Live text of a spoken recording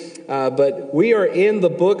But we are in the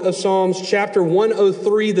book of Psalms, chapter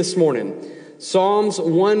 103 this morning. Psalms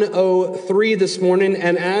 103 this morning,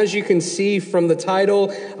 and as you can see from the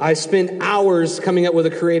title, I spent hours coming up with a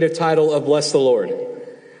creative title of Bless the Lord.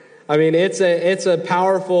 I mean, it's a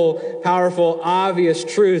powerful, obvious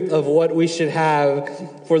truth of what we should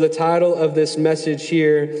have for the title of this message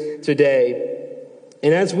here today.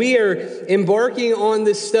 And as we are embarking on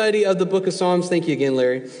this study of the book of Psalms, thank you again,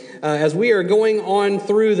 Larry. As we are going on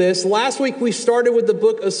through this, last week we started with the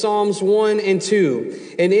book of Psalms 1 and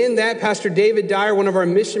 2. And in that, Pastor David Dyer, one of our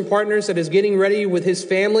mission partners that is getting ready with his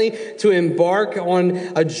family to embark on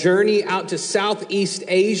a journey out to Southeast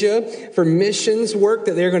Asia for missions work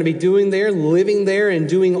that they're going to be doing there, living there and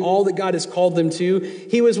doing all that God has called them to.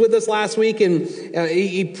 He was with us last week and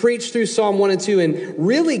he preached through Psalm 1 and 2 and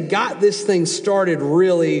really got this thing started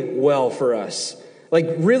really well for us. Like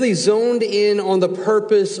really zoned in on the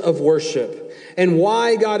purpose of worship and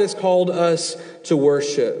why God has called us to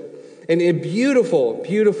worship. And a beautiful,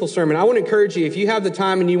 beautiful sermon. I want to encourage you, if you have the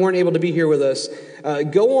time and you weren't able to be here with us,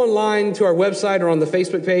 go online to our website or on the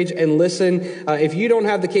Facebook page and listen. If you don't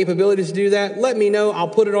have the capability to do that, let me know. I'll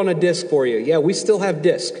put it on a disc for you. Yeah, we still have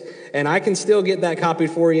disc. And I can still get that copy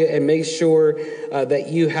for you and make sure that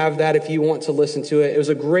you have that if you want to listen to it. It was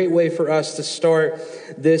a great way for us to start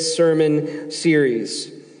this sermon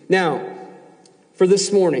series. Now, for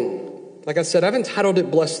this morning, like I said, I've entitled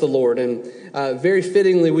it Bless the Lord. And very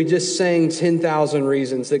fittingly, we just sang 10,000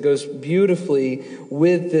 Reasons that goes beautifully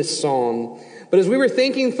with this psalm. But as we were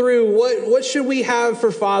thinking through what should we have for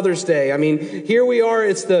Father's Day? I mean, here we are.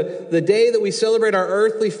 It's the day that we celebrate our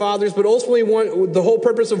earthly fathers, but ultimately the whole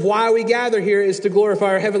purpose of why we gather here is to glorify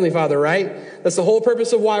our Heavenly Father, right? That's the whole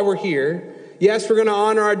purpose of why we're here. Yes, we're going to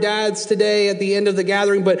honor our dads today at the end of the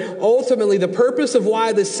gathering, but ultimately the purpose of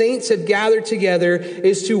why the saints have gathered together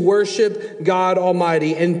is to worship God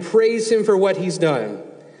Almighty and praise Him for what He's done.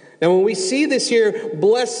 Now, when we see this here,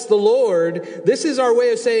 bless the Lord, this is our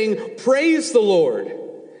way of saying, praise the Lord.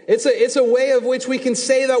 It's a way of which we can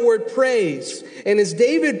say that word praise. And as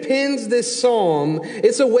David pens this psalm,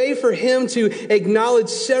 it's a way for him to acknowledge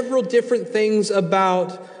several different things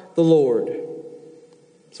about the Lord.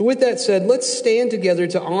 So with that said, let's stand together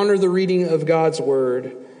to honor the reading of God's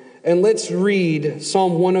word. And let's read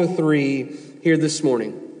Psalm 103 here this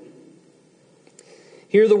morning.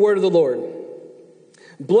 Hear the word of the Lord.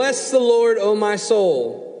 Bless the Lord, O my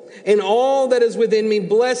soul, and all that is within me.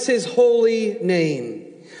 Bless His holy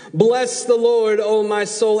name. Bless the Lord, O my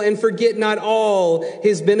soul, and forget not all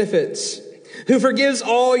His benefits, who forgives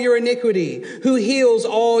all your iniquity, who heals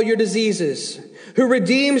all your diseases, who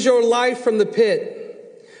redeems your life from the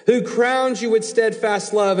pit, who crowns you with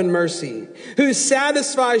steadfast love and mercy, who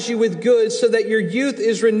satisfies you with good so that your youth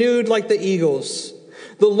is renewed like the eagles.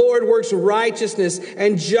 The Lord works righteousness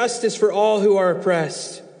and justice for all who are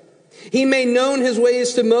oppressed. He made known His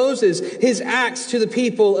ways to Moses, His acts to the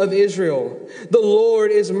people of Israel. The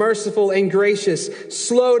Lord is merciful and gracious,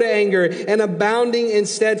 slow to anger, and abounding in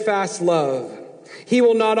steadfast love. He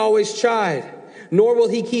will not always chide, nor will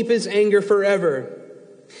He keep His anger forever.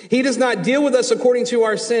 He does not deal with us according to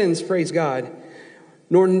our sins, praise God,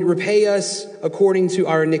 nor repay us according to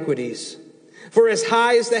our iniquities. For as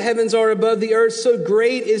high as the heavens are above the earth, so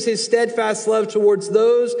great is His steadfast love towards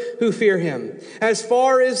those who fear Him. As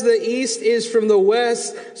far as the east is from the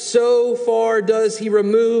west, so far does He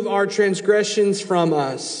remove our transgressions from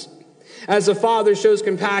us. As a father shows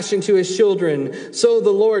compassion to his children, so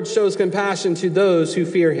the Lord shows compassion to those who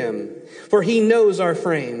fear Him. For He knows our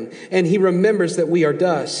frame, and He remembers that we are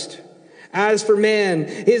dust. As for man,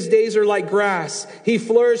 his days are like grass. He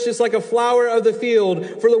flourishes like a flower of the field,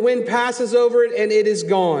 for the wind passes over it and it is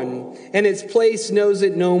gone, and its place knows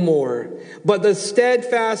it no more. But the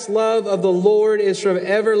steadfast love of the Lord is from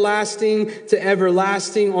everlasting to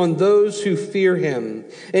everlasting on those who fear Him,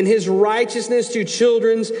 and His righteousness to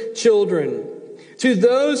children's children. To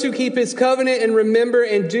those who keep His covenant and remember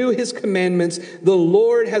and do His commandments, the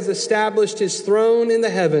Lord has established His throne in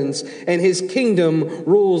the heavens, and His kingdom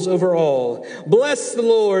rules over all. Bless the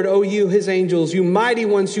Lord, O you His angels, you mighty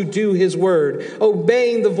ones who do His word,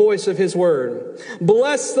 obeying the voice of His word.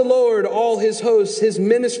 Bless the Lord, all His hosts, His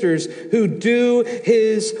ministers who do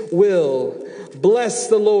His will. Bless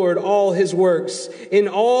the Lord, all His works, in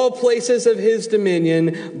all places of His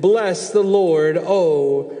dominion. Bless the Lord,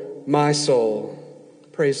 O my soul.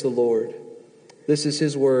 Praise the Lord. This is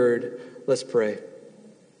His word. Let's pray.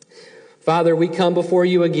 Father, we come before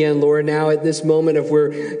You again, Lord, now at this moment of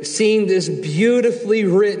we're seeing this beautifully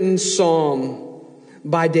written psalm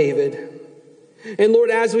by David. And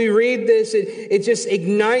Lord, as we read this, it just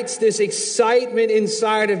ignites this excitement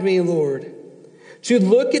inside of me, Lord, to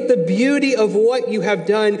look at the beauty of what you have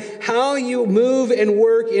done, how you move and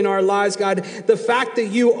work in our lives, God, the fact that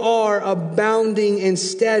you are abounding in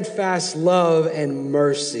steadfast love and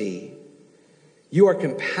mercy. You are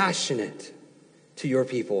compassionate to your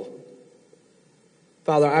people.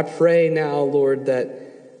 Father, I pray now, Lord, that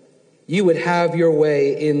you would have your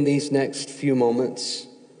way in these next few moments.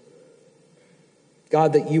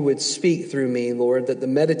 God, that you would speak through me, Lord, that the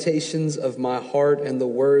meditations of my heart and the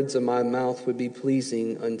words of my mouth would be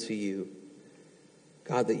pleasing unto you.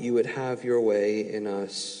 God, that you would have your way in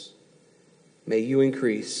us. May you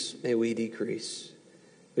increase, may we decrease.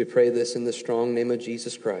 We pray this in the strong name of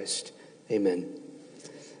Jesus Christ. Amen.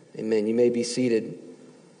 Amen. You may be seated.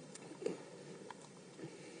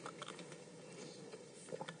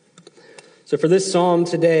 So for this psalm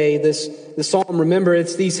today, this psalm, remember,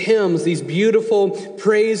 it's these hymns, these beautiful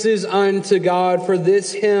praises unto God. For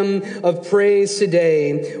this hymn of praise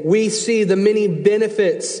today, we see the many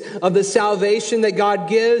benefits of the salvation that God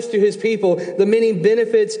gives to his people, the many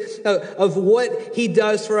benefits of what he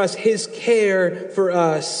does for us, his care for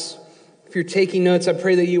us. If you're taking notes, I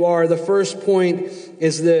pray that you are. The first point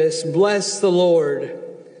is this: bless the Lord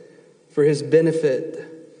for his benefit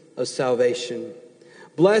of salvation.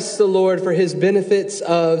 Bless the Lord for his benefits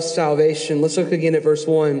of salvation. Let's look again at verse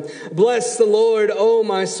 1. Bless the Lord, O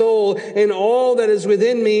my soul, and all that is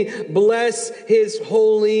within me. Bless his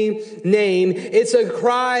holy name. It's a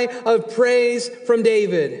cry of praise from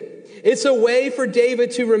David. It's a way for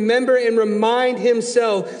David to remember and remind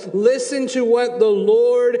himself. Listen to what the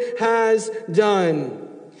Lord has done.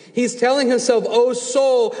 He's telling himself, O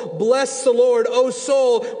soul, bless the Lord. O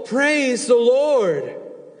soul, praise the Lord.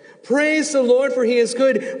 Praise the Lord, for he is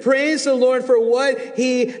good. Praise the Lord for what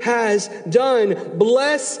he has done.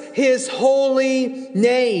 Bless his holy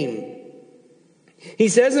name. He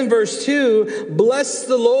says in verse 2, bless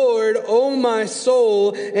the Lord, O my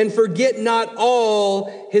soul, and forget not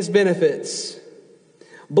all his benefits.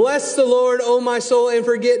 Bless the Lord, O my soul, and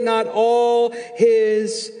forget not all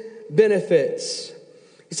his benefits.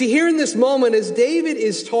 You see, here in this moment, as David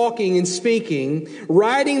is talking and speaking,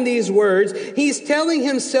 writing these words, he's telling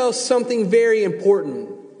himself something very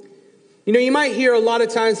important. You know, you might hear a lot of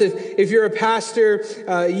times if you're a pastor,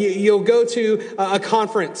 you'll go to a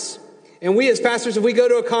conference. And we as pastors, if we go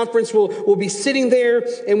to a conference, we'll be sitting there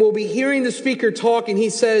and we'll be hearing the speaker talk. And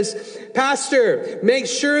he says, Pastor, make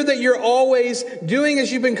sure that you're always doing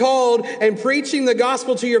as you've been called and preaching the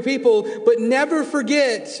gospel to your people, but never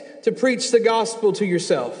forget to preach the gospel to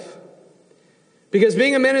yourself. Because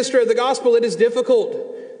being a minister of the gospel, it is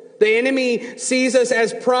difficult. The enemy sees us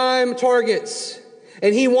as prime targets,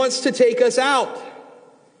 and he wants to take us out.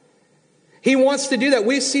 He wants to do that.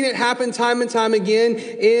 We've seen it happen time and time again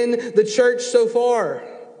in the church so far.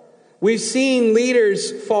 We've seen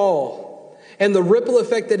leaders fall and the ripple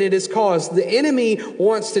effect that it has caused. The enemy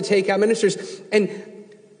wants to take out ministers. And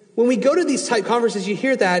when we go to these type conferences, you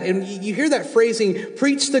hear that, and you hear that phrasing,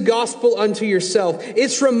 preach the gospel unto yourself.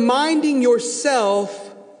 It's reminding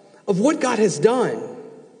yourself of what God has done.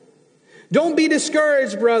 Don't be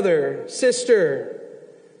discouraged, brother, sister.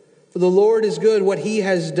 For the Lord is good, what he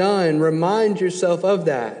has done. Remind yourself of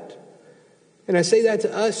that. And I say that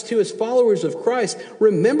to us too as followers of Christ.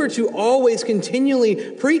 Remember to always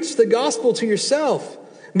continually preach the gospel to yourself.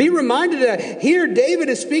 Be reminded of that. Here David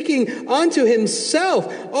is speaking unto himself.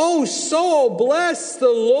 O soul, bless the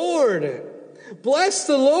Lord. Bless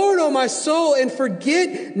the Lord, O my soul, and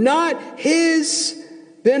forget not his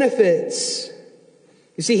benefits.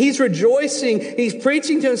 You see, he's rejoicing, he's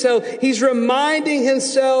preaching to himself, he's reminding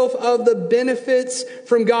himself of the benefits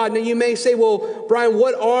from God. Now you may say, well, Brian,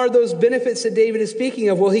 what are those benefits that David is speaking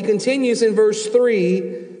of? Well, he continues in verse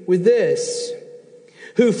 3 with this: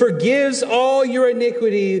 who forgives all your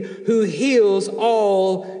iniquity, who heals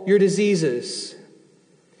all your diseases.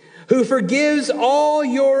 Who forgives all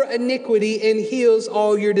your iniquity and heals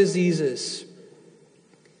all your diseases.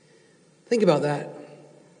 Think about that.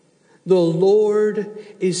 The Lord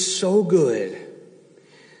is so good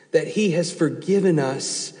that he has forgiven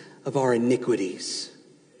us of our iniquities.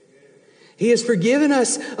 He has forgiven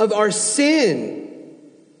us of our sin.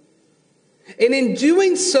 And in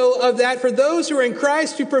doing so of that, for those who are in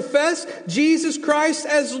Christ, who profess Jesus Christ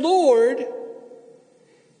as Lord,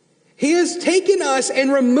 he has taken us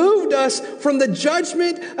and removed us from the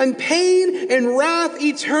judgment and pain and wrath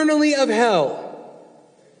eternally of hell.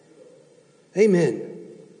 Amen.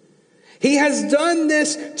 He has done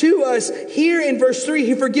this to us. Here in verse 3,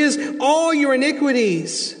 he forgives all your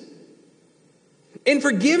iniquities. In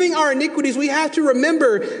forgiving our iniquities, we have to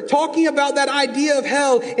remember talking about that idea of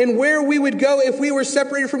hell and where we would go if we were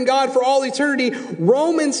separated from God for all eternity.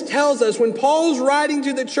 Romans tells us, when Paul's writing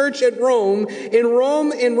to the church at Rome, in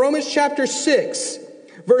Romans chapter 6,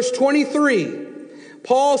 verse 23,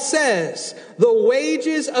 Paul says, the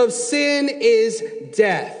wages of sin is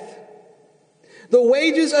death. The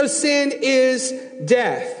wages of sin is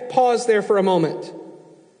death. Pause there for a moment.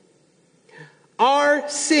 Our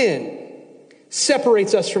sin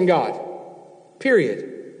separates us from God. Period.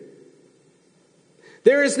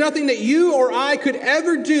 There is nothing that you or I could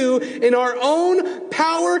ever do in our own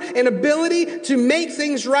power and ability to make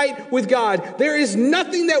things right with God. There is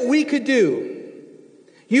nothing that we could do.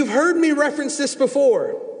 You've heard me reference this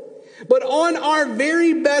before. But on our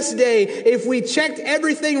very best day, if we checked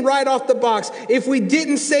everything right off the box, if we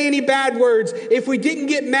didn't say any bad words, if we didn't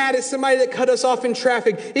get mad at somebody that cut us off in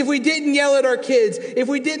traffic, if we didn't yell at our kids, if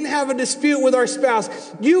we didn't have a dispute with our spouse,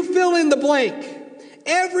 you fill in the blank.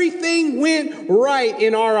 Everything went right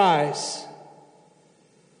in our eyes.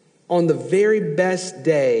 On the very best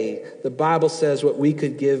day, the Bible says what we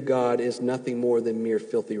could give God is nothing more than mere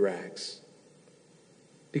filthy rags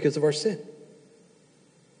because of our sin.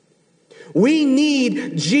 We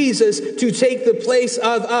need Jesus to take the place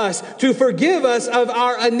of us, to forgive us of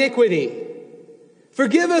our iniquity,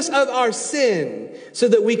 forgive us of our sin, so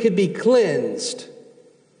that we could be cleansed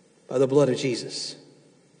by the blood of Jesus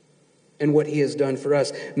and what he has done for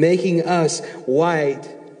us, making us white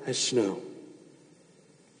as snow.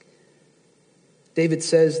 David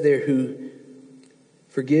says there, who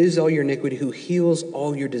forgives all your iniquity, who heals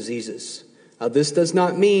all your diseases. Now, this does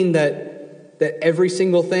not mean that every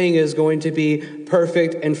single thing is going to be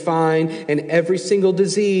perfect and fine, and every single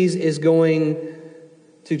disease is going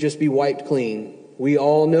to just be wiped clean. We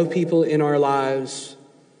all know people in our lives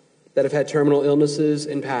that have had terminal illnesses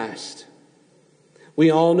in past.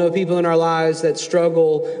 We all know people in our lives that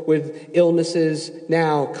struggle with illnesses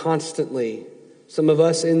now constantly. Some of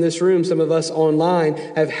us in this room, some of us online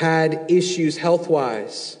have had issues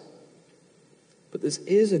health-wise. But this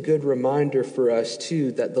is a good reminder for us,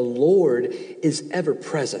 too, that the Lord is ever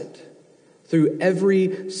present through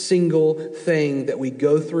every single thing that we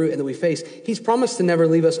go through and that we face. He's promised to never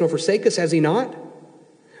leave us nor forsake us, has he not?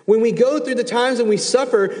 When we go through the times and we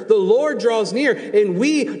suffer, the Lord draws near and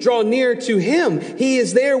we draw near to him. He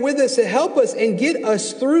is there with us to help us and get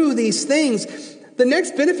us through these things. The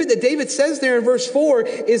next benefit that David says there in verse 4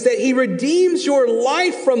 is that he redeems your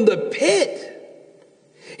life from the pit.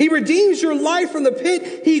 He redeems your life from the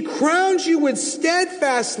pit. He crowns you with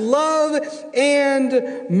steadfast love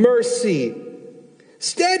and mercy.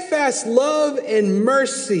 Steadfast love and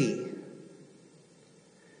mercy.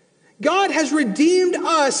 God has redeemed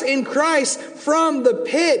us in Christ from the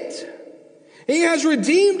pit. He has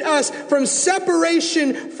redeemed us from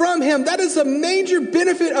separation from him. That is a major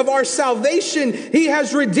benefit of our salvation. He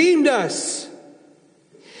has redeemed us.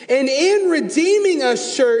 And in redeeming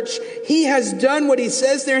us, church, he has done what he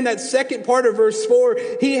says there in that second part of verse 4.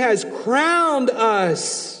 He has crowned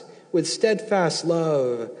us with steadfast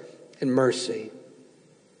love and mercy.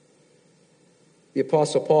 The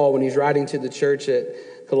Apostle Paul, when he's writing to the church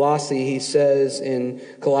at Colossae, he says in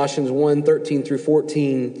Colossians 1:13 through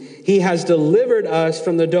 14, he has delivered us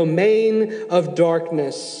from the domain of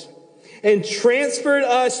darkness and transferred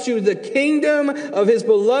us to the kingdom of his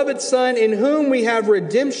beloved Son, in whom we have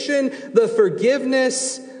redemption, the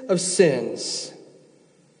forgiveness of sins.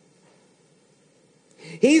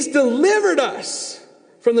 He's delivered us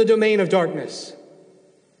from the domain of darkness,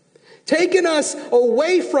 taken us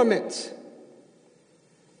away from it.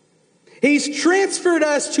 He's transferred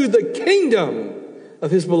us to the kingdom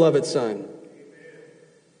of his beloved Son.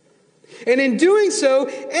 And in doing so,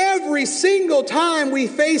 every single time we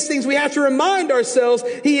face things, we have to remind ourselves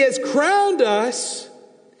he has crowned us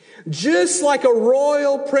just like a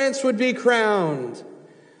royal prince would be crowned.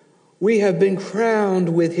 We have been crowned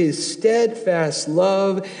with his steadfast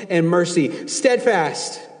love and mercy.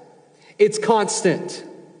 Steadfast. It's constant.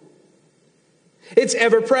 It's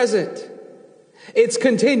ever present. It's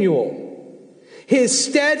continual. His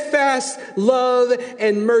steadfast love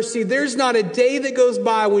and mercy. There's not a day that goes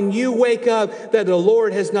by when you wake up that the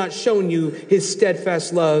Lord has not shown you his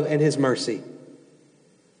steadfast love and his mercy.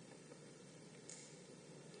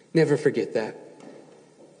 Never forget that.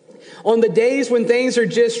 On the days when things are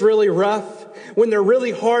just really rough, when they're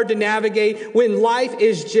really hard to navigate, when life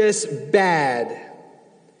is just bad,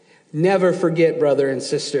 never forget, brother and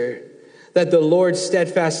sister, that the Lord's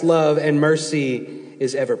steadfast love and mercy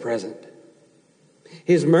is ever present.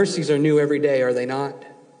 His mercies are new every day, are they not?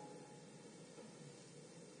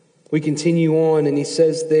 We continue on, and he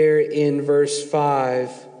says there in verse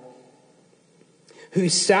 5, who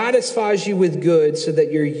satisfies you with good so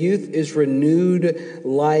that your youth is renewed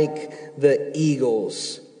like the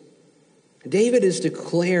eagles. David is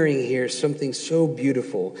declaring here something so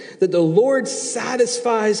beautiful, that the Lord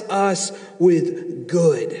satisfies us with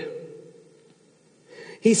good.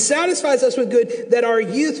 He satisfies us with good, that our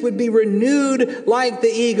youth would be renewed like the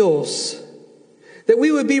eagles, that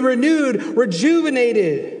we would be renewed,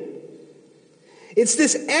 rejuvenated. It's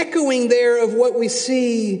this echoing there of what we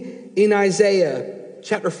see in Isaiah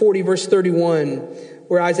chapter 40, verse 31,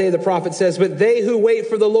 where Isaiah the prophet says, but they who wait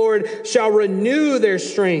for the Lord shall renew their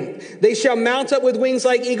strength. They shall mount up with wings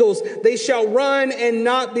like eagles. They shall run and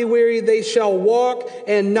not be weary. They shall walk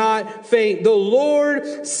and not faint. The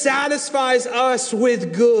Lord satisfies us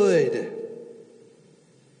with good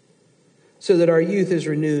so that our youth is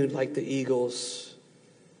renewed like the eagles.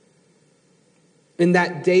 In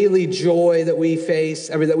that daily joy that we face,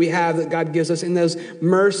 that we have, that God gives us, in those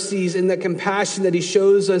mercies, in that compassion that he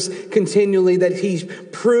shows us continually, that he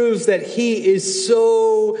proves that he is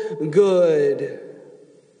so good.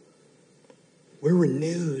 We're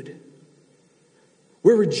renewed.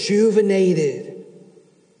 We're rejuvenated.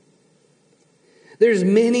 There's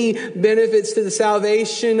many benefits to the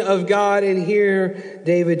salvation of God, and here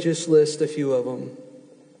David just lists a few of them.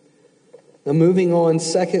 Now moving on,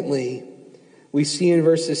 secondly, we see in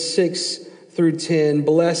verses 6 through 10,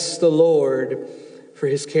 bless the Lord for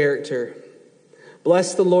his character.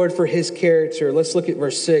 Bless the Lord for his character. Let's look at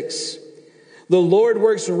verse 6. The Lord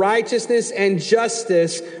works righteousness and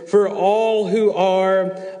justice for all who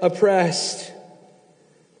are oppressed.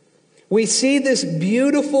 We see this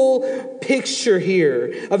beautiful picture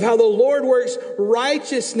here of how the Lord works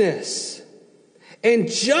righteousness and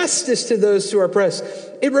justice to those who are oppressed.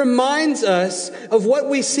 It reminds us of what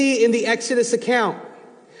we see in the Exodus account.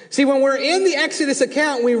 See, when we're in the Exodus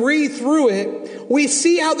account, we read through it, we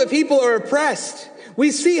see how the people are oppressed.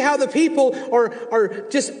 We see how the people are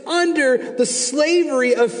just under the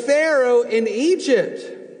slavery of Pharaoh in Egypt.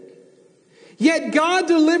 Yet God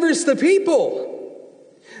delivers the people.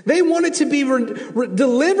 They wanted to be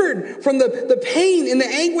delivered from the pain and the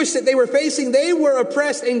anguish that they were facing. They were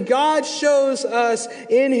oppressed, and God shows us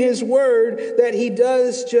in his word that he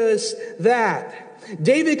does just that.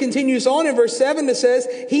 David continues on in verse 7 that says,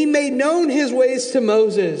 he made known his ways to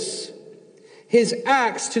Moses, his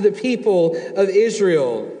acts to the people of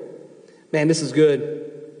Israel. Man, this is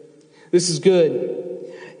good. This is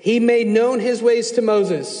good. He made known his ways to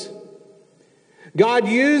Moses. God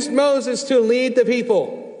used Moses to lead the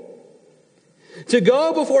people, to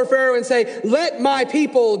go before Pharaoh and say, let my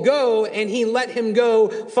people go. And he let him go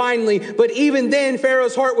finally. But even then,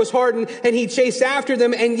 Pharaoh's heart was hardened and he chased after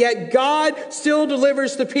them. And yet God still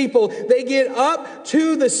delivers the people. They get up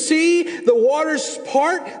to the sea. The waters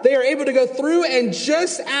part. They are able to go through. And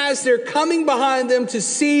just as they're coming behind them to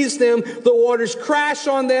seize them, the waters crash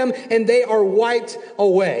on them and they are wiped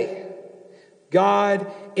away.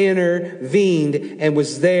 God intervened and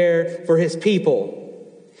was there for his people.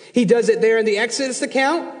 He does it there in the Exodus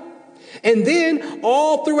account. And then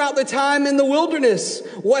all throughout the time in the wilderness,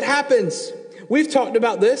 what happens? We've talked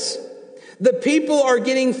about this. The people are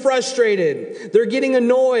getting frustrated. They're getting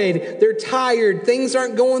annoyed. They're tired. Things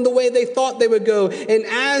aren't going the way they thought they would go. And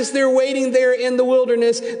as they're waiting there in the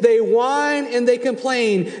wilderness, they whine and they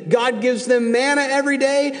complain. God gives them manna every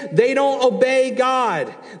day. They don't obey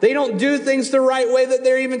God. They don't do things the right way that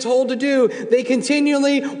they're even told to do. They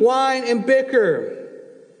continually whine and bicker.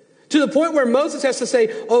 To the point where Moses has to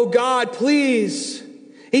say, oh God, please.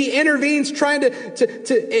 He intervenes trying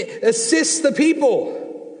to assist the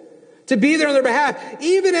people, to be there on their behalf.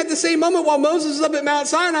 Even at the same moment while Moses is up at Mount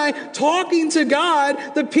Sinai talking to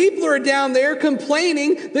God, the people are down there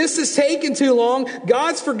complaining, this is taking too long.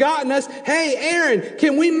 God's forgotten us. Hey, Aaron,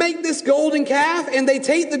 can we make this golden calf? And they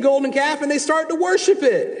take the golden calf and they start to worship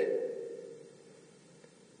it.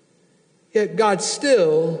 Yet God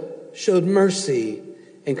still showed mercy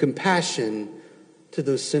and compassion to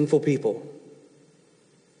those sinful people.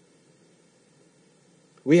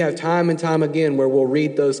 We have time and time again where we'll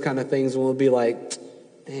read those kind of things and we'll be like,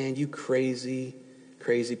 man, you crazy,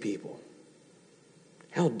 crazy people.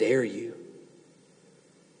 How dare you?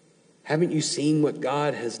 Haven't you seen what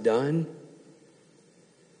God has done?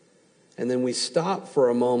 And then we stop for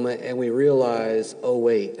a moment and we realize, oh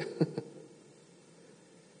wait,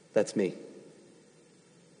 that's me.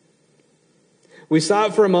 We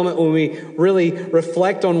stop for a moment when we really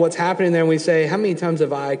reflect on what's happening there and we say, how many times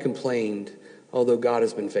have I complained, although God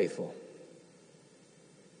has been faithful?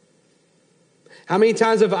 How many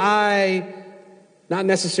times have I Not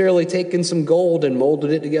necessarily taken some gold and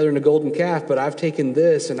molded it together in a golden calf, but I've taken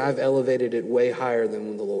this and I've elevated it way higher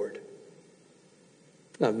than the Lord.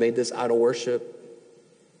 I've made this idol worship.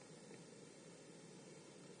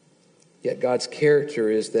 Yet God's character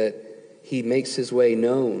is that he makes his way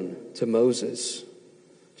known to Moses,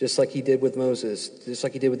 just like he did with Moses, just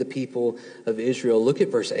like he did with the people of Israel. Look at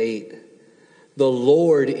verse 8. The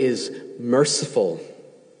Lord is merciful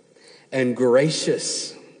and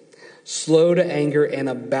gracious, slow to anger, and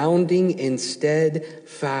abounding in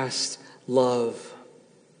steadfast love.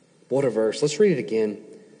 What a verse. Let's read it again.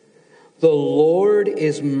 The Lord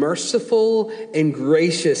is merciful and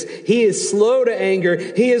gracious. He is slow to anger.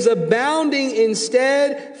 He is abounding in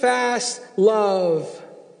steadfast love.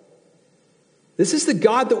 This is the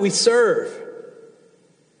God that we serve.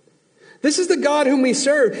 This is the God whom we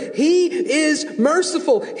serve. He is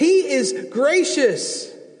merciful. He is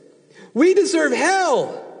gracious. We deserve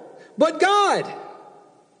hell, but God.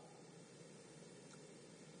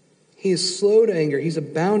 He is slow to anger. He's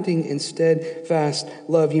abounding in steadfast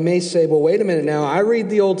love. You may say, well, wait a minute now. I read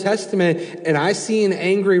the Old Testament and I see an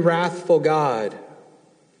angry, wrathful God.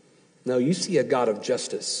 No, you see a God of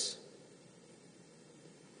justice.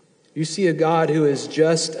 You see a God who is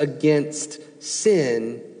just against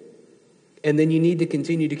sin, and then you need to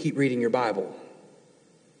continue to keep reading your Bible.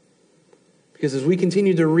 Because as we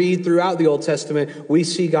continue to read throughout the Old Testament, we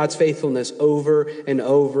see God's faithfulness over and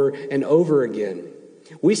over and over again.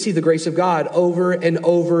 We see the grace of God over and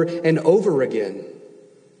over and over again.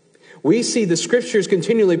 We see the scriptures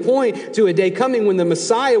continually point to a day coming when the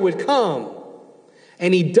Messiah would come.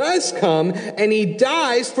 And he does come, and he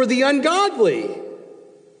dies for the ungodly.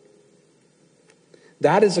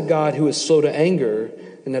 That is a God who is slow to anger,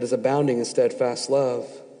 and that is abounding in steadfast love.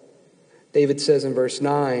 David says in verse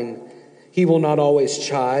 9, he will not always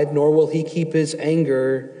chide, nor will he keep his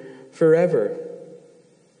anger forever.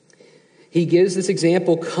 He gives this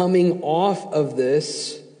example coming off of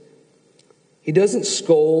this. He doesn't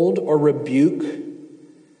scold or rebuke.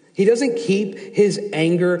 He doesn't keep his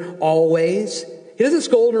anger always. He doesn't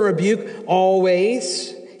scold or rebuke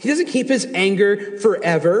always. He doesn't keep his anger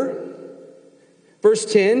forever. Verse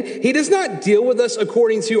 10, he does not deal with us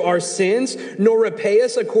according to our sins, nor repay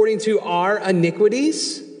us according to our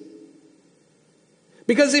iniquities.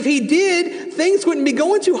 Because if he did, things wouldn't be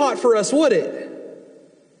going too hot for us, would it?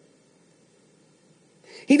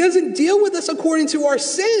 He doesn't deal with us according to our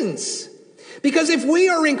sins. Because if we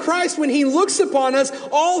are in Christ, when he looks upon us,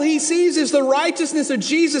 all he sees is the righteousness of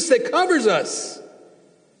Jesus that covers us.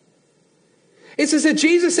 It says that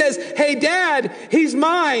Jesus says, hey, Dad, he's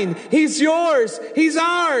mine. He's yours. He's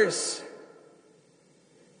ours.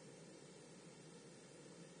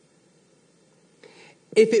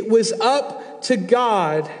 If it was up to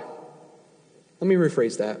God, let me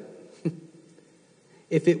rephrase that.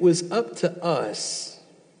 If it was up to us,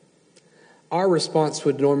 our response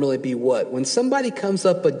would normally be what? When somebody comes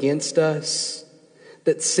up against us,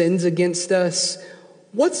 that sins against us,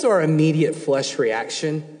 what's our immediate flesh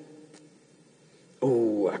reaction?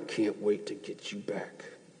 Oh, I can't wait to get you back.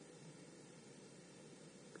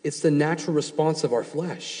 It's the natural response of our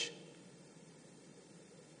flesh.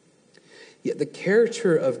 Yet the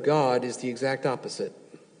character of God is the exact opposite.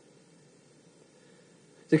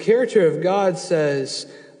 The character of God says,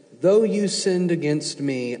 though you sinned against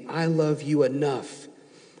me, I love you enough,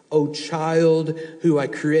 O child who I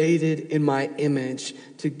created in my image,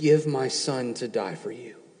 to give my son to die for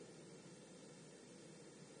you.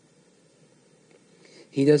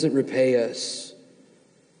 He doesn't repay us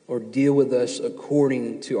or deal with us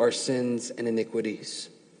according to our sins and iniquities.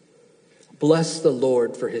 Bless the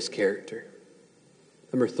Lord for his character.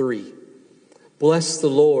 Number 3, bless the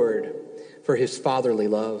Lord for his fatherly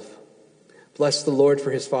love. Bless the Lord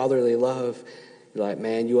for his fatherly love. You're like,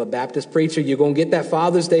 man, you a Baptist preacher, you're going to get that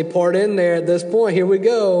Father's Day part in there at this point. Here we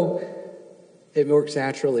go. It works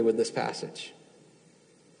naturally with this passage.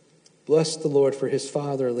 Bless the Lord for his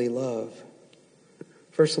fatherly love.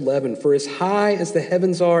 Verse 11, for as high as the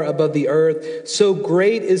heavens are above the earth, so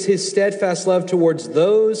great is his steadfast love towards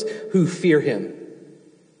those who fear him.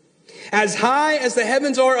 As high as the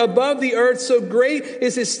heavens are above the earth, so great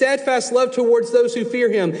is his steadfast love towards those who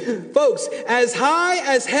fear him. Folks, as high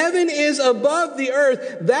as heaven is above the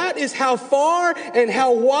earth, that is how far and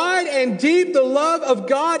how wide and deep the love of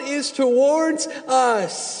God is towards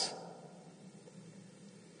us.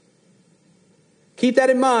 Keep that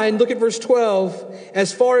in mind. Look at verse 12.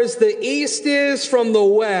 As far as the east is from the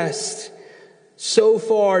west, so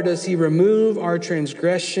far does he remove our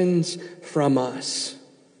transgressions from us.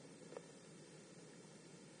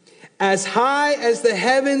 As high as the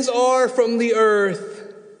heavens are from the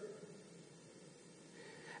earth,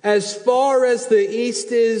 As far as the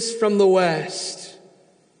east is from the west.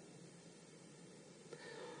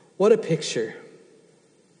 What a picture.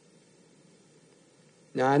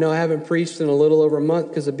 Now, I know I haven't preached in a little over a month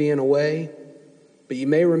because of being away, but you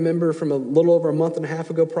may remember from a little over a month and a half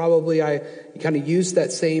ago, probably, I kind of used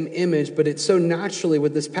that same image, but it's so naturally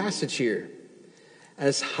with this passage here.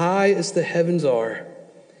 As high as the heavens are,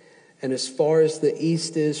 and as far as the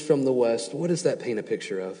east is from the west, what does that paint a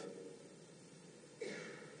picture of?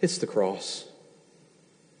 It's the cross.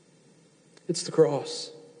 It's the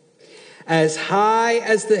cross. As high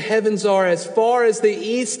as the heavens are, as far as the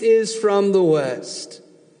east is from the west.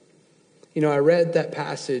 You know, I read that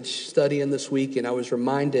passage studying this week, and I was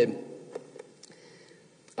reminded,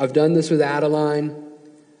 I've done this with Adeline.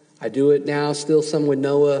 I do it now, still some with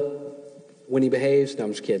Noah when he behaves. No,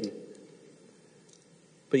 I'm just kidding.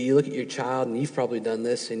 But you look at your child, and you've probably done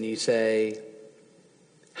this, and you say,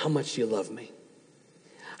 how much do you love me?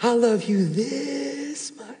 I love you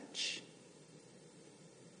this much.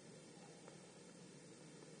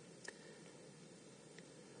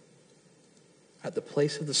 At the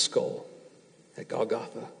place of the skull, at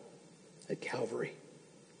Golgotha, at Calvary,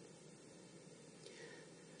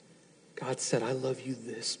 God said, I love you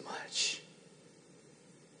this much.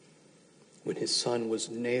 When his son was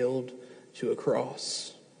nailed to a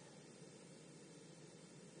cross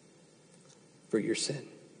for your sin,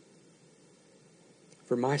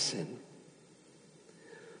 for my sin,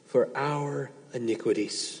 for our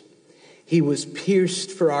iniquities. He was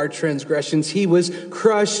pierced for our transgressions. He was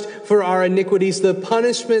crushed for our iniquities. The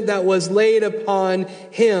punishment that was laid upon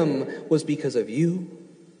him was because of you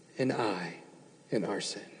and I and our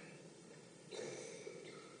sin.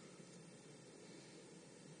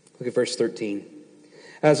 Look at verse 13.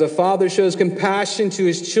 As a father shows compassion to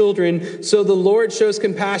his children, so the Lord shows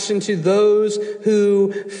compassion to those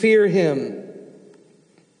who fear him.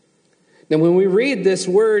 Now, when we read this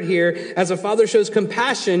word here, as a father shows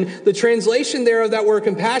compassion, the translation there of that word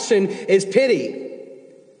compassion is pity.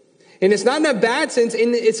 And it's not in a bad sense,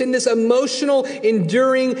 it's in this emotional,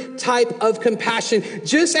 enduring type of compassion.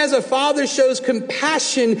 Just as a father shows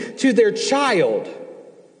compassion to their child.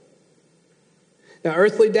 Now,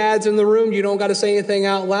 earthly dads in the room, you don't got to say anything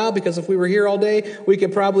out loud, because if we were here all day, we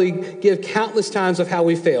could probably give countless times of how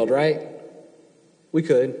we failed, right? We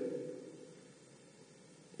could.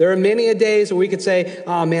 There are many a days where we could say,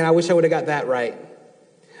 oh man, I wish I would have got that right.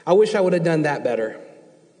 I wish I would have done that better.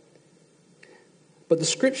 But the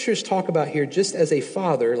scriptures talk about here, just as a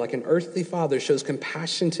father, like an earthly father, shows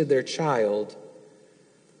compassion to their child,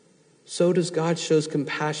 so does God shows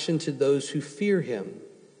compassion to those who fear him.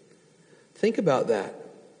 Think about that.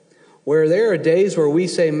 Where there are days where we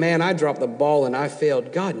say, man, I dropped the ball and I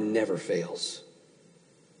failed. God never fails.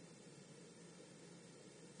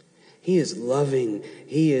 He is loving.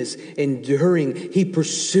 He is enduring. He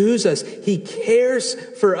pursues us. He cares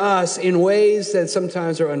for us in ways that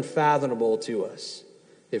sometimes are unfathomable to us,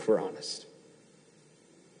 if we're honest.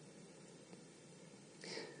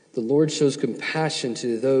 The Lord shows compassion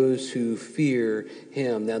to those who fear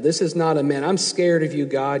him. Now, this is not a man, I'm scared of you,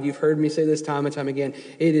 God. You've heard me say this time and time again.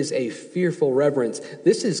 It is a fearful reverence.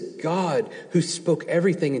 This is God who spoke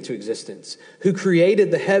everything into existence, who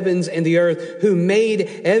created the heavens and the earth, who made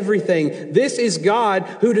everything. This is God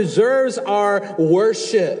who deserves our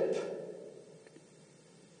worship.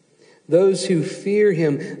 Those who fear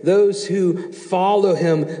him, those who follow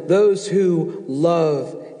him, those who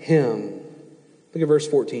love him. Look at verse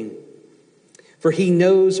 14. For he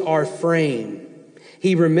knows our frame.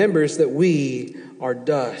 He remembers that we are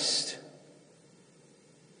dust.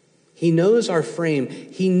 He knows our frame.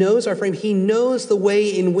 He knows our frame. He knows the way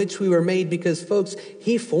in which we were made because, folks,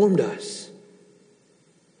 he formed us.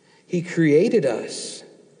 He created us.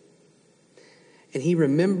 And he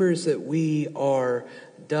remembers that we are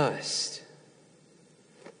dust.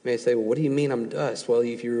 You may say, well, what do you mean I'm dust? Well,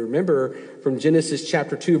 if you remember from Genesis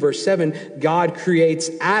chapter 2, verse 7, God creates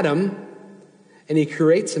Adam and he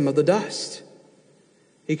creates him of the dust.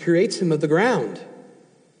 He creates him of the ground.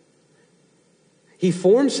 He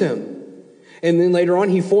forms him. And then later on,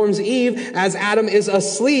 he forms Eve as Adam is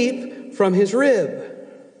asleep from his rib.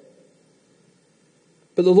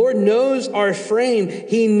 But the Lord knows our frame.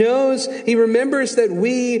 He remembers that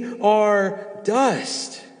we are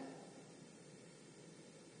dust.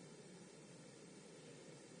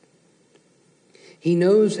 He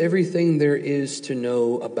knows everything there is to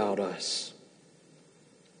know about us.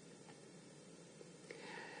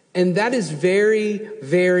 And that is very,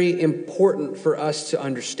 very important for us to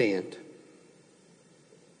understand.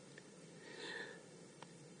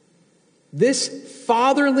 This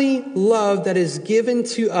fatherly love that is given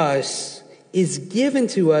to us is given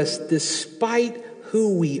to us despite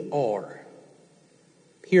who we are.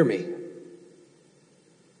 Hear me.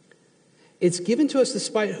 It's given to us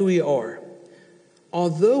despite who we are.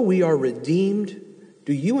 Although we are redeemed,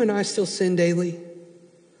 do you and I still sin daily?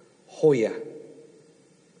 Oh yeah.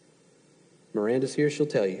 Miranda's here, she'll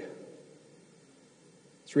tell you.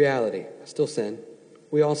 It's reality. I still sin.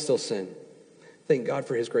 We all still sin. Thank God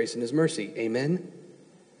for his grace and his mercy. Amen?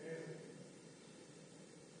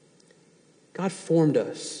 God formed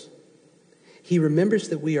us. He remembers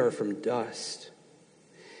that we are from dust.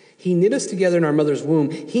 He knit us together in our mother's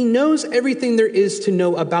womb. He knows everything there is to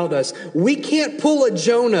know about us. We can't pull a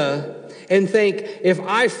Jonah and think, if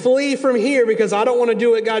I flee from here because I don't want to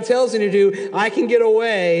do what God tells me to do, I can get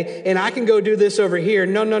away and I can go do this over here.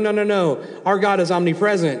 No, no, no, no, no. Our God is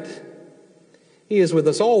omnipresent. He is with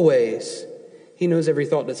us always. He knows every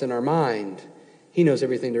thought that's in our mind. He knows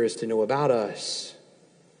everything there is to know about us.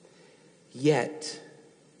 Yet,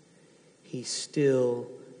 he's still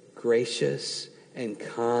gracious and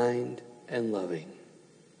kind and loving.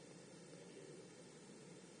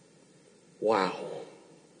 Wow.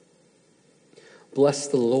 Bless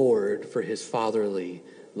the Lord for his fatherly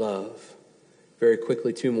love. Very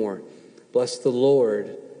quickly, two more. Bless the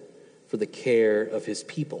Lord for the care of his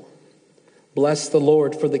people. Bless the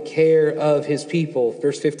Lord for the care of his people.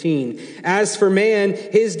 Verse 15. As for man,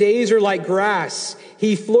 his days are like grass.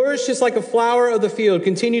 He flourishes like a flower of the field.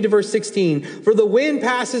 Continue to verse 16. For the wind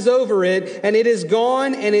passes over it, and it is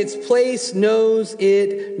gone, and its place knows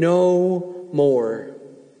it no more.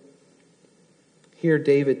 Here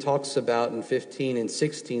David talks about in 15 and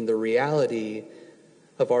 16 the reality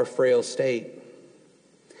of our frail state.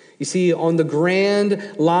 You see, on the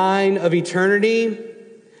grand line of eternity,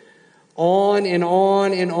 on and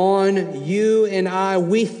on and on, you and I,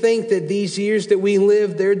 we think that these years that we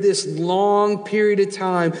live, they're this long period of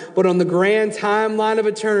time. But on the grand timeline of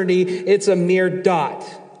eternity, it's a mere dot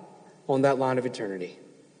on that line of eternity.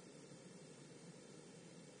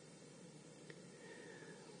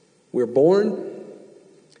 We're born,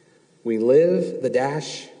 we live, the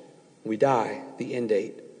dash, we die, the end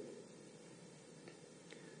date.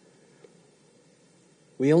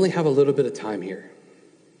 We only have a little bit of time here.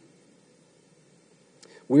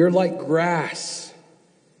 We're like grass.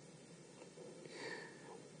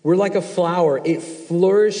 We're like a flower. It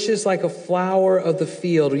flourishes like a flower of the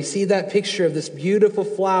field. We see that picture of this beautiful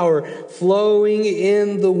flower flowing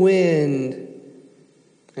in the wind.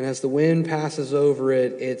 And as the wind passes over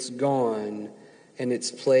it, it's gone, and its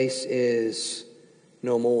place is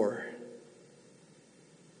no more.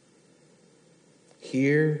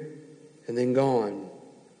 Here and then gone.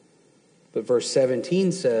 But verse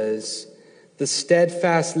 17 says, the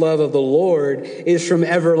steadfast love of the Lord is from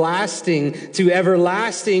everlasting to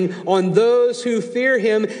everlasting on those who fear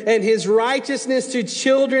him, and his righteousness to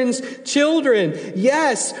children's children.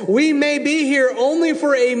 Yes, we may be here only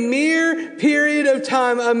for a mere period of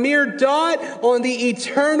time, a mere dot on the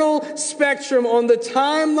eternal spectrum, on the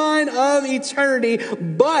timeline of eternity.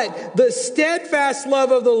 But the steadfast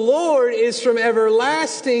love of the Lord is from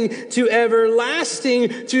everlasting to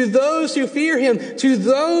everlasting to those who fear him, to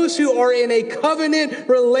those who are in a covenant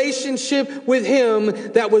relationship with him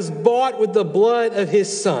that was bought with the blood of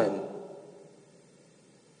his son.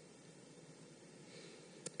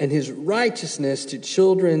 And his righteousness to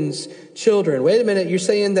children's children. Wait a minute, you're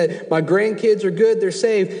saying that my grandkids are good, they're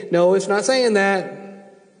saved. No, it's not saying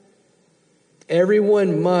that.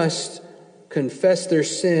 Everyone must confess their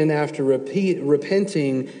sin after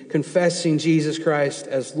repenting, confessing Jesus Christ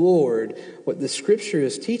as Lord. What the scripture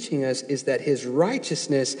is teaching us is that his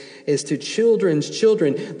righteousness is to children's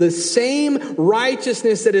children. The same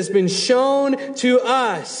righteousness that has been shown to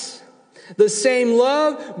us. The same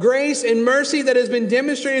love, grace, and mercy that has been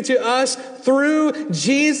demonstrated to us through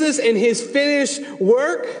Jesus and his finished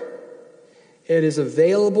work. It is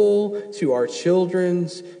available to our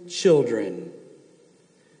children's children,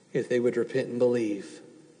 if they would repent and believe.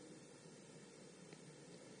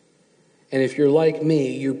 And if you're like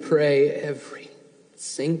me, you pray every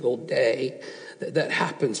single day that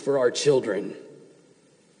happens for our children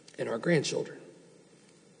and our grandchildren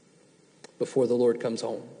before the Lord comes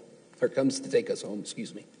home, or comes to take us home,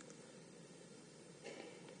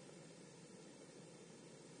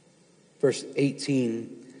 Verse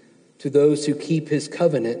 18, to those who keep his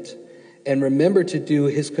covenant and remember to do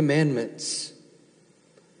his commandments.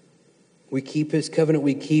 We keep his covenant.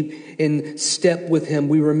 We keep in step with him.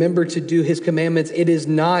 We remember to do his commandments. It is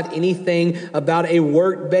not anything about a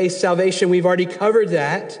work-based salvation. We've already covered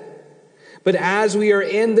that. But as we are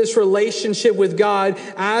in this relationship with God,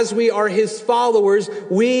 as we are his followers,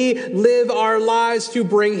 we live our lives to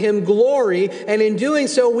bring him glory. And in doing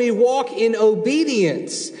so, we walk in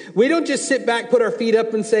obedience. We don't just sit back, put our feet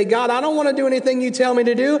up and say, God, I don't want to do anything you tell me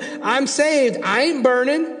to do. I'm saved. I ain't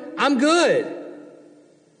burning. I'm good.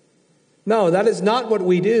 No, that is not what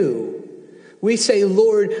we do. We say,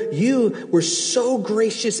 Lord, you were so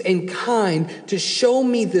gracious and kind to show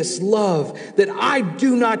me this love that I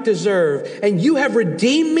do not deserve. And you have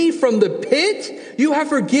redeemed me from the pit. You have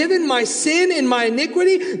forgiven my sin and my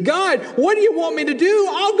iniquity. God, what do you want me to do?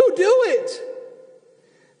 I'll go do it.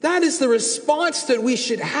 That is the response that we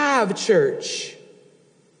should have, church.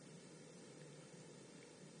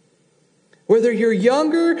 Whether you're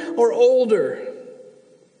younger or older,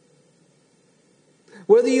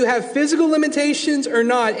 whether you have physical limitations or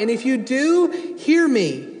not, and if you do, hear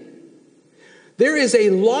me. There is a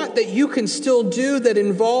lot that you can still do that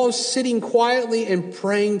involves sitting quietly and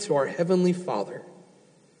praying to our Heavenly Father.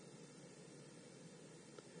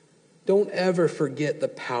 Don't ever forget the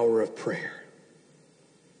power of prayer.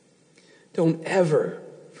 Don't ever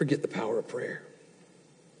forget the power of prayer.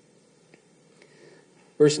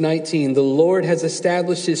 Verse 19, the Lord has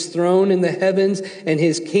established his throne in the heavens, and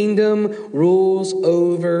his kingdom rules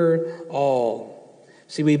over all.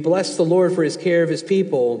 See, we bless the Lord for his care of his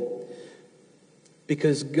people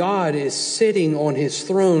because God is sitting on his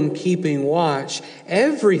throne keeping watch.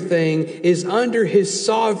 Everything is under his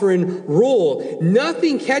sovereign rule.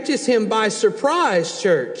 Nothing catches him by surprise,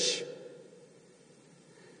 church.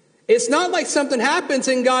 It's not like something happens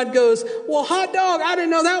and God goes, well, hot dog, I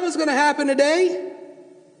didn't know that was going to happen today.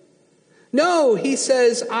 No, he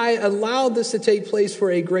says, I allowed this to take place for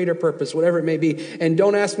a greater purpose, whatever it may be. And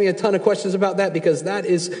don't ask me a ton of questions about that because that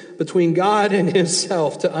is between God and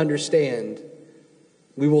himself to understand.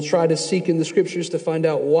 We will try to seek in the scriptures to find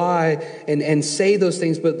out why and say those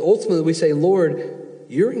things. But ultimately we say, Lord,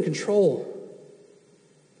 you're in control.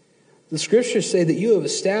 The scriptures say that you have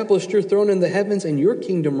established your throne in the heavens and your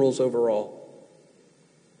kingdom rules over all.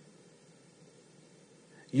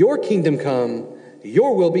 Your kingdom come,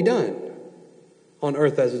 your will be done. On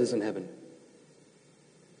earth as it is in heaven.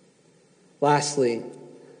 Lastly,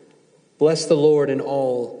 bless the Lord in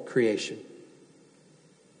all creation.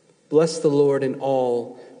 Bless the Lord in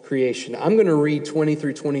all creation. I'm going to read 20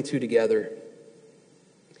 through 22 together.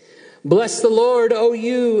 Bless the Lord, O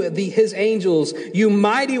you, his angels, you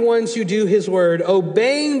mighty ones who do his word,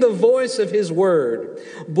 obeying the voice of his word.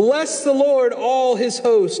 Bless the Lord, all his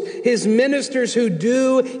hosts, his ministers who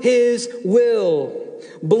do his will.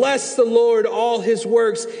 Bless the Lord, all his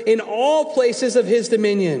works in all places of his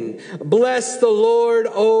dominion. Bless the Lord,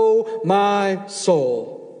 O my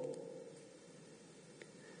soul.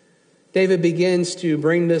 David begins to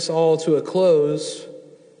bring this all to a close,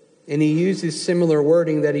 and he uses similar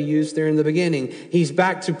wording that he used there in the beginning. He's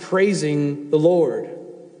back to praising the Lord.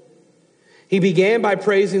 He began by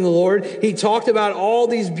praising the Lord. He talked about all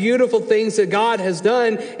these beautiful things that God has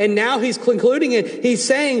done. And now he's concluding it. He's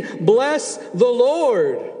saying, bless the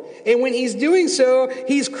Lord. And when he's doing so,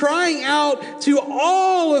 he's crying out to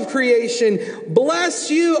all of creation,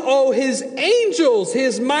 bless you, O his angels,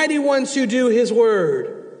 his mighty ones who do his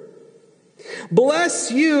word.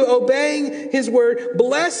 Bless you, obeying his word.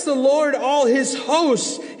 Bless the Lord, all his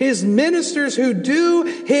hosts, his ministers who do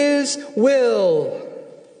his will.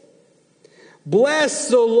 Bless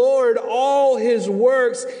the Lord, all his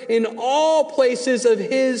works in all places of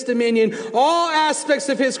his dominion, all aspects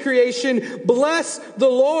of his creation. Bless the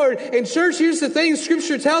Lord. And church, here's the thing.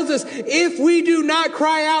 Scripture tells us, if we do not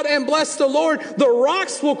cry out and bless the Lord, the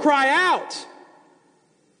rocks will cry out.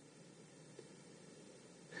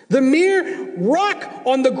 The mere rock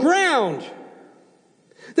on the ground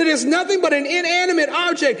that is nothing but an inanimate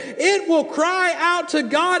object, it will cry out to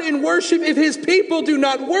God in worship if his people do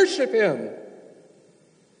not worship him.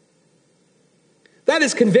 That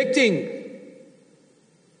is convicting.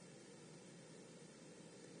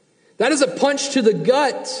 That is a punch to the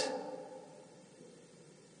gut.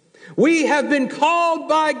 We have been called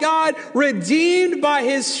by God, redeemed by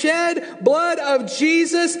his shed blood of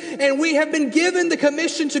Jesus, and we have been given the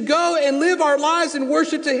commission to go and live our lives in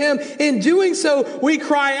worship to him. In doing so, we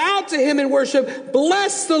cry out to him in worship,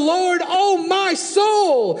 bless the Lord, oh my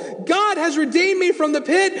soul. God has redeemed me from the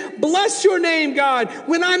pit. Bless your name, God.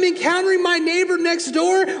 When I'm encountering my neighbor next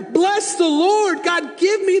door, bless the Lord. God,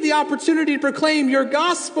 give me the opportunity to proclaim your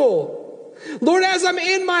gospel. Lord, as I'm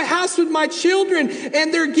in my house with my children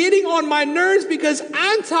and they're getting on my nerves because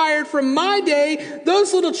I'm tired from my day,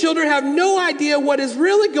 those little children have no idea what is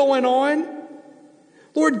really going on.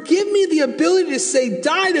 Lord, give me the ability to say,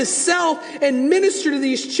 die to self and minister to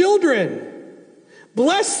these children.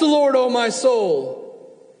 Bless the Lord, O my soul.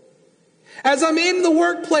 As I'm in the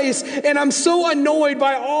workplace and I'm so annoyed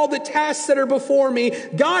by all the tasks that are before me,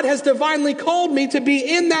 God has divinely called me to be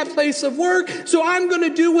in that place of work. So I'm going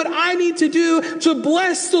to do what I need to do to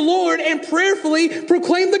bless the Lord and prayerfully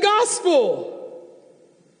proclaim the gospel.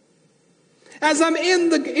 As I'm in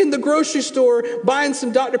the grocery store buying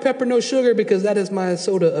some Dr. Pepper No Sugar because that is my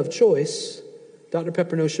soda of choice. Dr.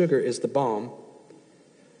 Pepper No Sugar is the bomb.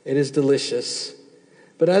 It is delicious.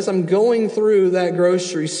 But as I'm going through that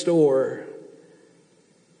grocery store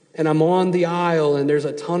and I'm on the aisle and there's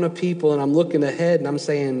a ton of people and I'm looking ahead and I'm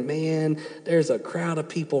saying, man, there's a crowd of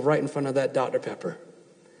people right in front of that Dr. Pepper.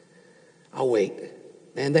 I'll wait.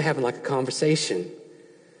 Man, they're having like a conversation.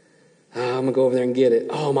 I'm going to go over there and get it.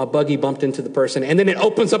 Oh, my buggy bumped into the person. And then it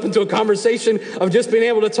opens up into a conversation of just being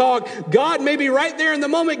able to talk. God may be right there in the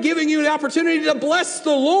moment giving you the opportunity to bless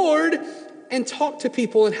the Lord and talk to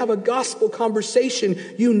people and have a gospel conversation.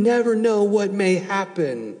 You never know what may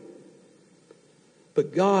happen.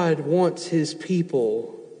 But God wants his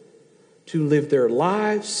people to live their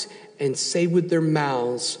lives and say with their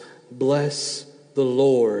mouths, bless the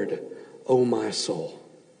Lord, O my soul.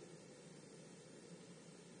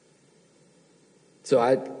 So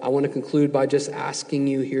I want to conclude by just asking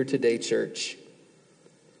you here today, church.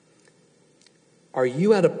 Are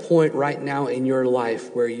you at a point right now in your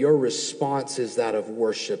life where your response is that of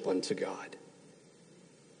worship unto God?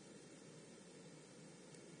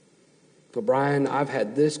 But Brian, I've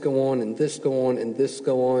had this go on and this go on and this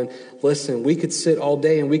go on. Listen, we could sit all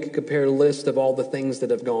day and we could compare a list of all the things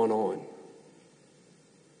that have gone on.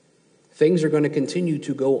 Things are going to continue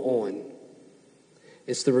to go on.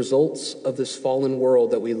 It's the results of this fallen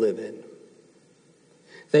world that we live in.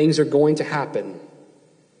 Things are going to happen.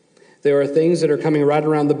 There are things that are coming right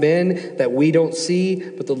around the bend that we don't see,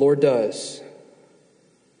 but the Lord does.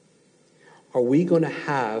 Are we going to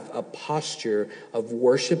have a posture of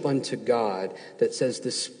worship unto God that says,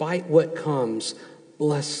 despite what comes,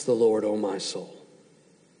 bless the Lord, O my soul?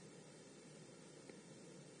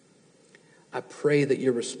 I pray that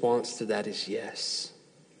your response to that is yes.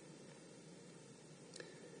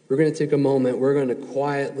 We're going to take a moment. We're going to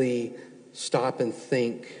quietly stop and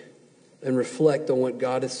think and reflect on what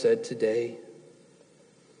God has said today.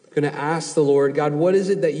 I'm going to ask the Lord, God, what is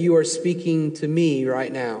it that you are speaking to me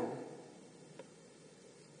right now?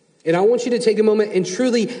 And I want you to take a moment and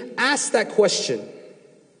truly ask that question.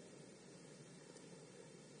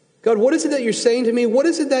 God, what is it that you're saying to me? What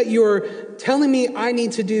is it that you're telling me I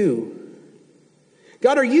need to do?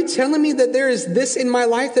 God, are you telling me that there is this in my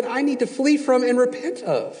life that I need to flee from and repent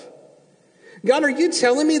of? God, are you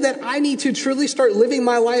telling me that I need to truly start living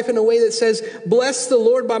my life in a way that says, bless the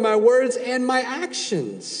Lord by my words and my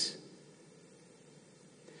actions?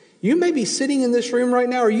 You may be sitting in this room right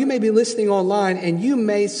now, or you may be listening online, and you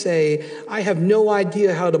may say, I have no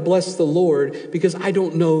idea how to bless the Lord because I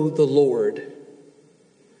don't know the Lord.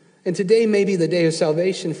 And today may be the day of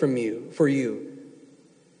salvation for you.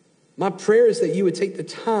 My prayer is that you would take the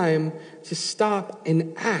time to stop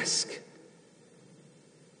and ask,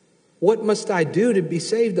 what must I do to be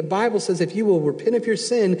saved? The Bible says if you will repent of your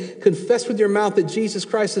sin, confess with your mouth that Jesus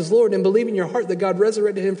Christ is Lord, and believe in your heart that God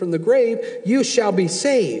resurrected him from the grave, you shall be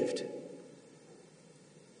saved.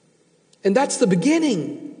 And that's the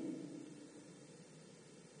beginning.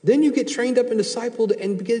 Then you get trained up and discipled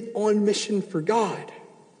and get on mission for God.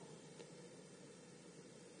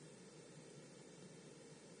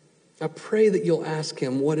 I pray that you'll ask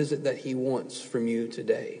him, what is it that he wants from you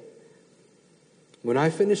today? When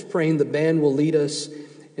I finish praying, the band will lead us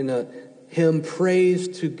in a hymn, Praise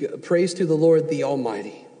to the Lord the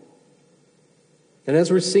Almighty. And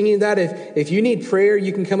as we're singing that, if you need prayer,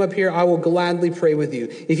 you can come up here. I will gladly pray with you.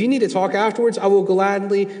 If you need to talk afterwards, I will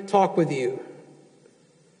gladly talk with you.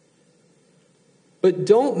 But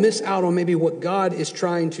don't miss out on maybe what God is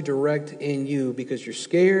trying to direct in you because you're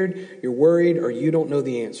scared, you're worried, or you don't know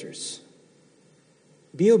the answers.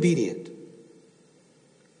 Be obedient.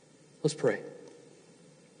 Let's pray.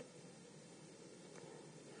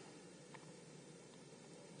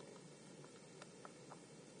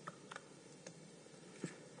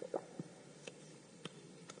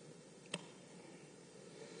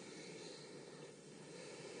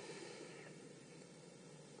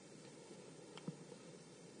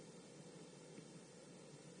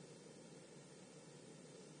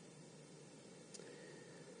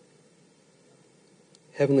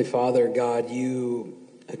 Heavenly Father, God, you,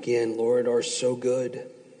 again, Lord, are so good.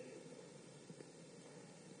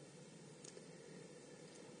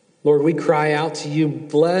 Lord, we cry out to you,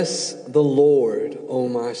 bless the Lord, O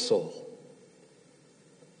my soul.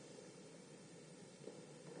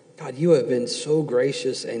 God, you have been so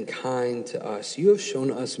gracious and kind to us. You have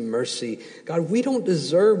shown us mercy. God, we don't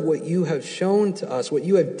deserve what you have shown to us, what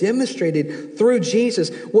you have demonstrated through Jesus,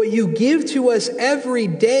 what you give to us every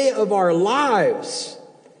day of our lives.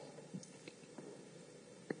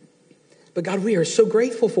 But God, we are so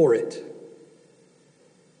grateful for it.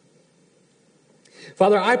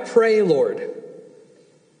 Father, I pray, Lord,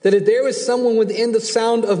 that if there is someone within the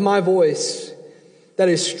sound of my voice that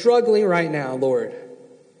is struggling right now, Lord,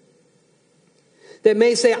 that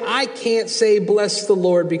may say, I can't say bless the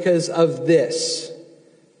Lord because of this.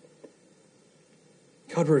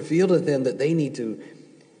 God, reveal to them that they need to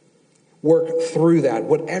work through that,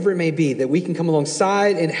 whatever it may be, that we can come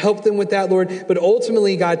alongside and help them with that, Lord. But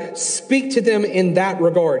ultimately, God, speak to them in that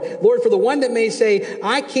regard. Lord, for the one that may say,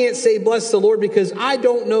 I can't say bless the Lord because I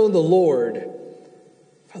don't know the Lord.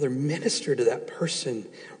 Father, minister to that person.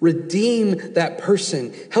 Redeem that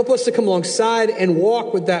person. Help us to come alongside and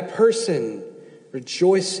walk with that person,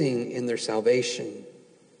 rejoicing in their salvation.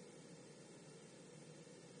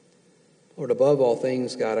 Lord, above all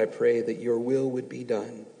things, God, I pray that your will would be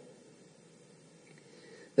done.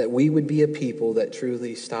 That we would be a people that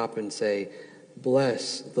truly stop and say,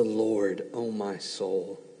 bless the Lord, O my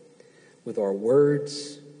soul, with our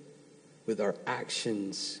words, with our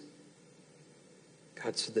actions.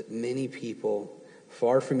 God, so that many people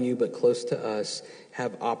far from you but close to us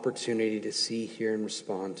have opportunity to see, hear, and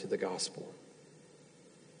respond to the gospel.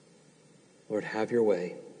 Lord, have your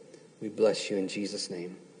way. We bless you in Jesus'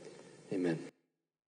 name. Amen.